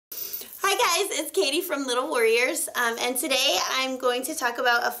it's Katie from Little Warriors, and today I'm going to talk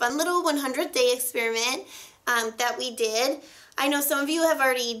about a fun little 100th day experiment that we did. I know some of you have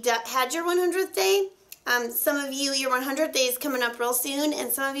already had your 100th day. Some of you, your 100th day is coming up real soon,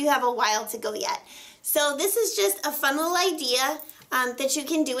 and some of you have a while to go yet. So this is just a fun little idea that you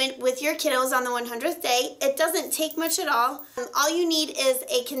can do it with your kiddos on the 100th day. It doesn't take much at all. All you need is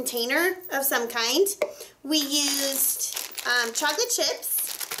a container of some kind. We used chocolate chips.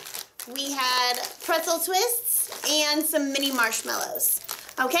 We had pretzel twists and some mini marshmallows.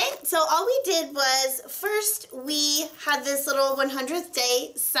 Okay, so all we did was first we had this little 100th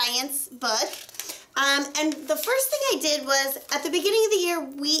day science book. And the first thing I did was at the beginning of the year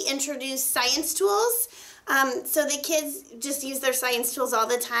we introduced science tools. So the kids just use their science tools all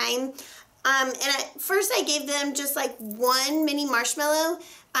the time. And at first I gave them just like one mini marshmallow,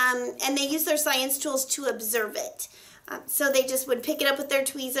 and they used their science tools to observe it. So they just would pick it up with their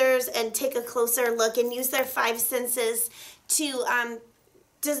tweezers and take a closer look and use their 5 senses to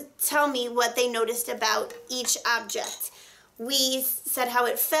tell me what they noticed about each object. We said how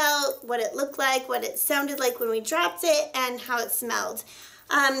it felt, what it looked like, what it sounded like when we dropped it, and how it smelled.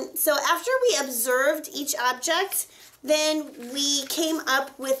 So after we observed each object, then we came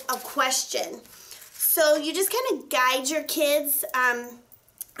up with a question. So you just kind of guide your kids.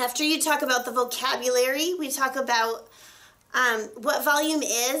 After you talk about the vocabulary, we talk about what volume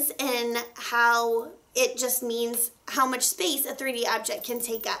is and how it just means how much space a 3D object can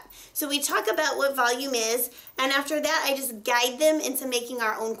take up. So we talk about what volume is, and after that I just guide them into making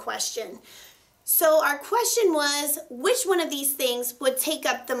our own question. So our question was, which one of these things would take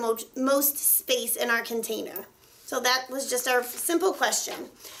up the most space in our container? So that was just our simple question.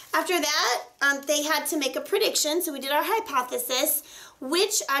 After that, they had to make a prediction, so we did our hypothesis.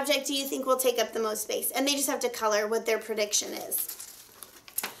 Which object do you think will take up the most space? And they just have to color what their prediction is.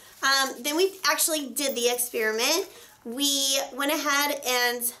 Then we actually did the experiment. We went ahead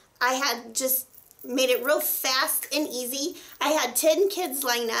and I had just made it real fast and easy. I had 10 kids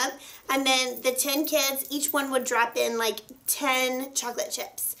line up, and then the 10 kids, each one would drop in like 10 chocolate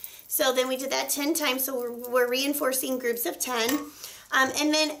chips. So then we did that 10 times, so we're reinforcing groups of 10.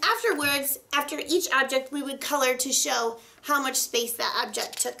 And then afterwards, after each object, we would color to show how much space that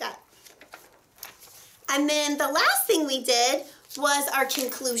object took up. And then the last thing we did was our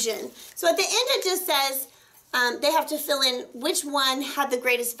conclusion. So at the end it just says they have to fill in which one had the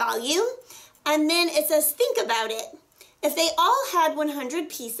greatest volume, and then it says think about it. If they all had 100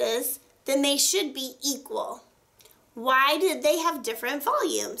 pieces, then they should be equal. Why did they have different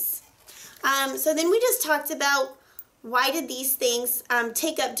volumes? So then we just talked about why did these things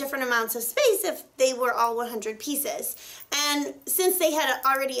take up different amounts of space if they were all 100 pieces. And since they had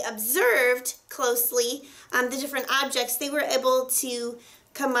already observed closely the different objects, they were able to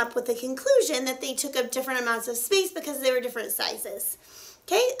come up with a conclusion that they took up different amounts of space because they were different sizes.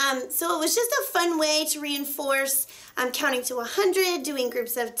 Okay, so it was just a fun way to reinforce counting to 100, doing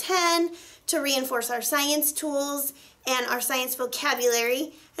groups of 10, to reinforce our science tools and our science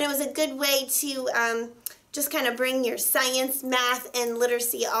vocabulary. And it was a good way to just kind of bring your science, math, and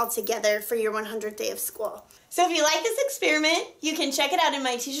literacy all together for your 100th day of school. So if you like this experiment, you can check it out in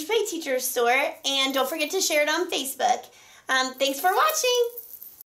my Teachers Pay Teachers store, and don't forget to share it on Facebook. Thanks for watching.